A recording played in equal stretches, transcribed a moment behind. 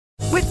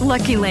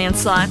Lucky Land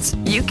Slots,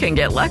 you can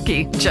get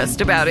lucky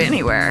just about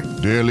anywhere.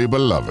 Dearly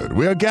beloved,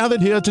 we are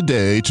gathered here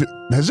today to...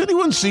 Has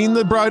anyone seen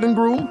the bride and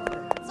groom?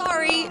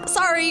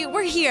 Sorry,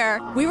 we're here.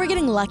 We were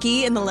getting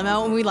lucky in the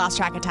limo and we lost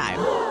track of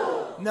time.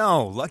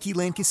 No, Lucky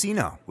Land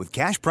Casino, with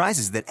cash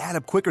prizes that add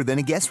up quicker than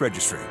a guest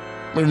registry.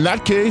 In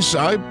that case,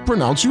 I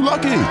pronounce you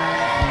lucky.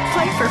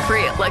 Play for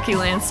free at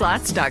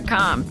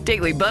LuckyLandSlots.com.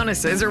 Daily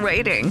bonuses are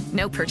waiting.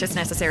 No purchase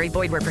necessary.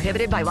 Void where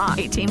prohibited by law.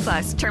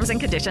 18+. Terms and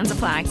conditions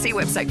apply. See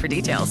website for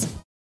details.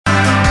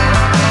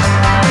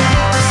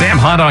 Sam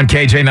Hunt on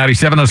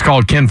KJ97. That's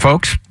called Ken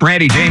Folks.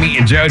 Randy, Jamie,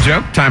 and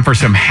JoJo. Time for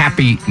some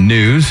happy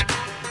news.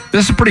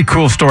 This is a pretty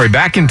cool story.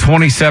 Back in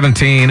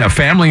 2017, a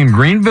family in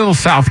Greenville,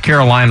 South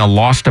Carolina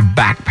lost a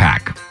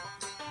backpack.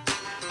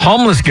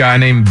 Homeless guy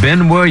named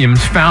Ben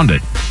Williams found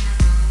it.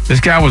 This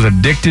guy was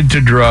addicted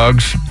to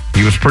drugs.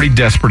 He was pretty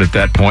desperate at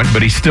that point,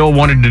 but he still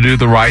wanted to do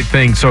the right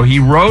thing. So he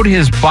rode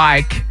his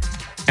bike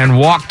and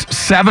walked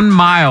 7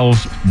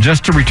 miles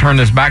just to return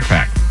this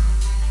backpack.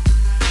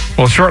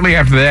 Well, shortly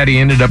after that, he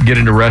ended up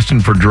getting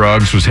arrested for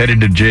drugs, was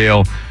headed to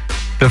jail.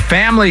 The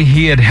family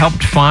he had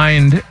helped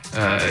find,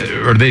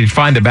 or they'd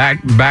find the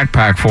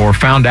backpack for,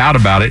 found out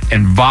about it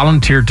and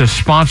volunteered to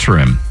sponsor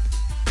him.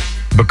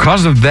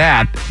 Because of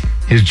that,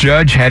 his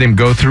judge had him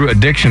go through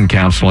addiction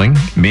counseling,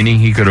 meaning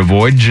he could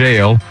avoid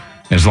jail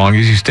as long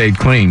as he stayed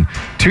clean.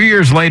 2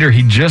 years later,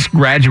 he just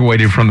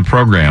graduated from the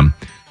program.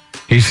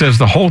 He says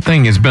the whole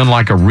thing has been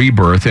like a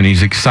rebirth, and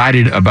he's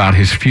excited about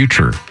his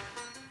future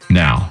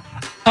now.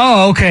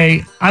 Oh,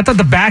 okay. I thought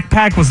the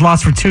backpack was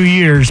lost for 2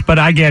 years, but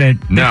I get it.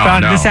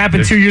 No. This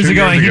happened 2 years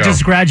ago, and he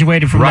just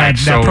graduated from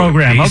that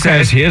program. He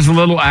says his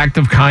little act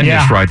of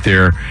kindness right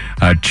there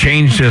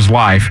changed his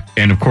life.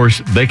 And, of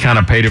course, they kind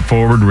of paid it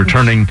forward,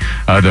 returning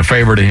the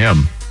favor to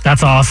him.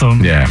 That's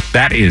awesome. Yeah,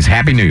 that is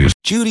happy news.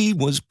 Judy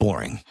was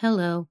boring.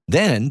 Hello.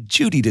 Then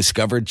Judy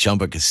discovered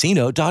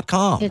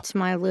ChumbaCasino.com. It's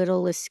my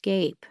little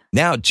escape.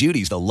 Now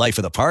Judy's the life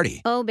of the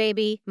party. Oh,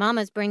 baby,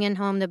 mama's bringing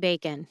home the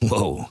bacon.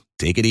 Whoa,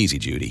 take it easy,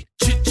 Judy.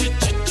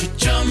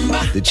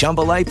 The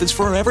Chumba life is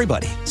for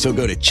everybody. So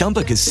go to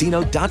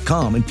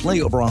ChumbaCasino.com and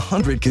play over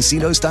 100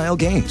 casino-style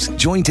games.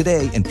 Join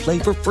today and play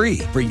for free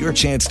for your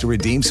chance to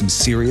redeem some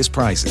serious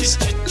prizes.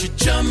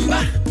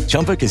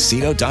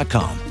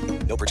 ChumbaCasino.com.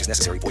 No purchase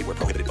necessary. Void where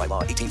prohibited by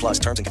law.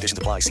 18+. Terms and conditions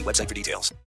apply. See website for details.